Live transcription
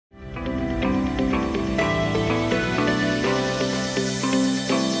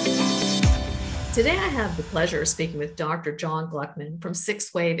Today, I have the pleasure of speaking with Dr. Jon Gluckman from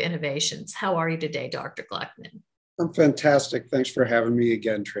SIXWF Innovations. How are you today, Dr. Gluckman? I'm fantastic. Thanks for having me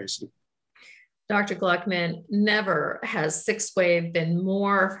again, Tracy. Dr. Gluckman, never has SIXWF been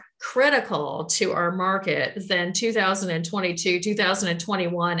more critical to our market than 2022,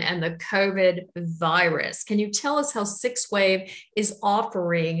 2021, and the COVID virus. Can you tell us how SIXWF is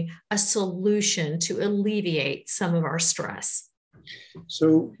offering a solution to alleviate some of our stress?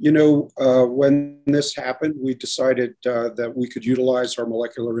 So, when this happened, we decided that we could utilize our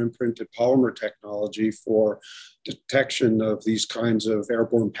molecular imprinted polymer technology for detection of these kinds of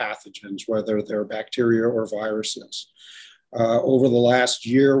airborne pathogens, whether they're bacteria or viruses. Over the last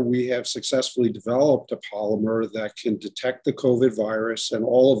year, we have successfully developed a polymer that can detect the COVID virus and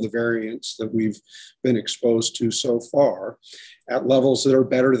all of the variants that we've been exposed to so far at levels that are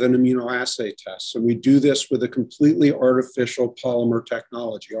better than immunoassay tests. And we do this with a completely artificial polymer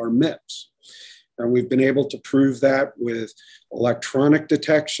technology, our MIPS. And we've been able to prove that with electronic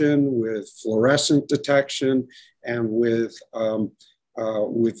detection, with fluorescent detection, and with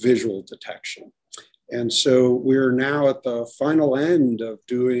visual detection. And so we're now at the final end of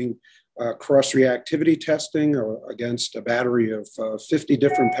doing cross-reactivity testing against a battery of 50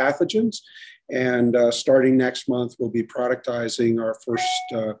 different pathogens. And starting next month, we'll be productizing our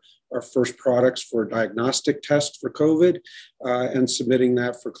first products for diagnostic tests for COVID and submitting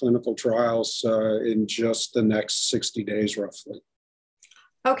that for clinical trials in just the next 60 days, roughly.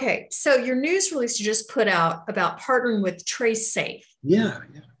 Okay, so your news release you just put out about partnering with TraceSafe. Yeah.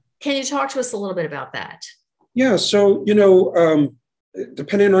 Can you talk to us a little bit about that? Yeah, so,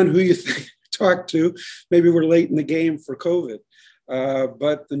 depending on who you talk to, maybe we're late in the game for COVID.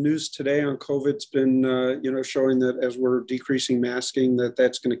 But the news today on COVID's been, showing that as we're decreasing masking,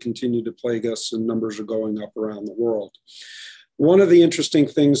 that's going to continue to plague us and numbers are going up around the world. One of the interesting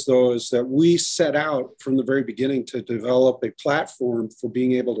things, though, is that we set out from the very beginning to develop a platform for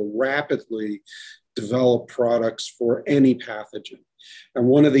being able to rapidly develop products for any pathogen. And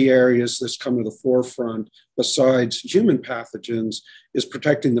one of the areas that's come to the forefront, besides human pathogens, is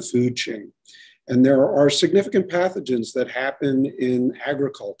protecting the food chain. And there are significant pathogens that happen in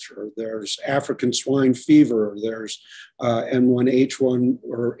agriculture. There's African swine fever, there's N1H1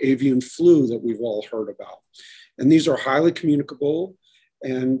 or avian flu that we've all heard about. And these are highly communicable,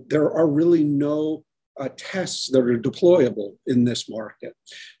 and there are really no tests that are deployable in this market.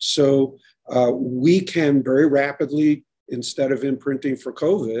 So we can very rapidly, instead of imprinting for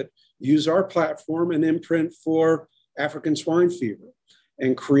COVID, use our platform and imprint for African swine fever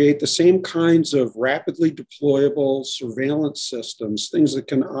and create the same kinds of rapidly deployable surveillance systems, things that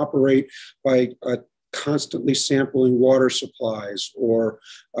can operate by constantly sampling water supplies or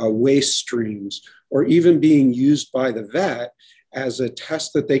waste streams, or even being used by the vet as a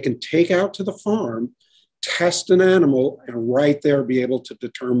test that they can take out to the farm, test an animal, and right there be able to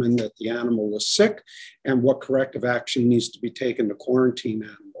determine that the animal was sick and what corrective action needs to be taken to quarantine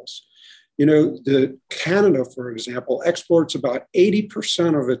animals. Canada, for example, exports about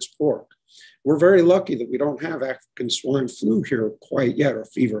 80% of its pork. We're very lucky that we don't have African swine flu here quite yet, or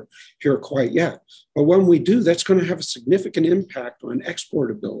fever here quite yet. But when we do, that's going to have a significant impact on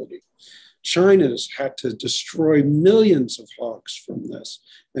exportability. China's had to destroy millions of hogs from this,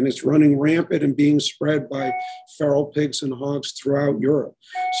 and it's running rampant and being spread by feral pigs and hogs throughout Europe.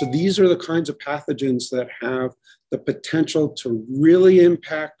 So these are the kinds of pathogens that have the potential to really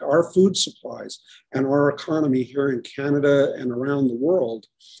impact our food supplies and our economy here in Canada and around the world.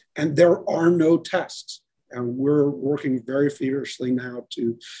 And there are no tests. And we're working very feverishly now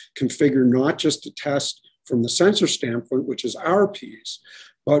to configure not just a test from the sensor standpoint, which is our piece,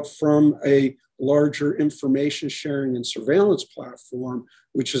 but from a larger information sharing and surveillance platform,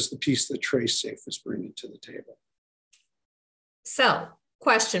 which is the piece that TraceSafe is bringing to the table. So,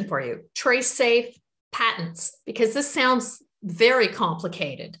 question for you, TraceSafe patents, because this sounds very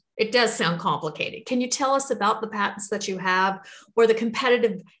complicated. It does sound complicated. Can you tell us about the patents that you have or the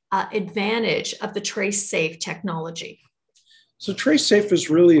competitive advantage of the TraceSafe technology? So TraceSafe is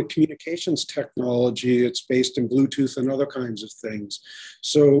really a communications technology. It's based in Bluetooth and other kinds of things.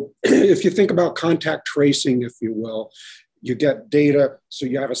 So if you think about contact tracing, if you will, you get data. So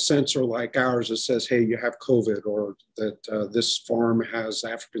you have a sensor like ours that says, hey, you have COVID, or that this farm has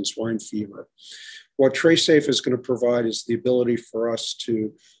African swine fever. What TraceSafe is going to provide is the ability for us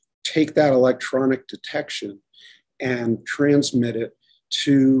to take that electronic detection and transmit it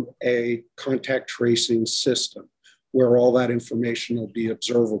to a contact tracing system where all that information will be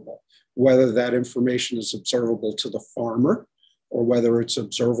observable, whether that information is observable to the farmer or whether it's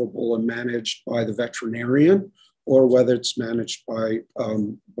observable and managed by the veterinarian or whether it's managed by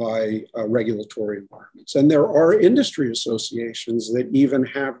regulatory environments. And there are industry associations that even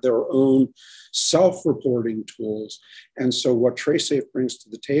have their own self-reporting tools. And so what TraceSafe brings to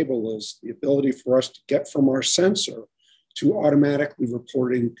the table is the ability for us to get from our sensor to automatically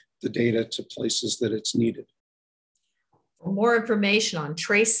reporting the data to places that it's needed. For more information on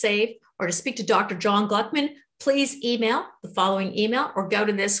TraceSafe or to speak to Dr. Jon Gluckman, please email the following email or go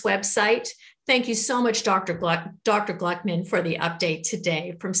to this website. Thank you so much, Dr. Gluckman, for the update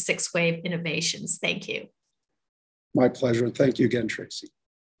today from SIXWF Innovations. Thank you. My pleasure. And thank you again, Tracy.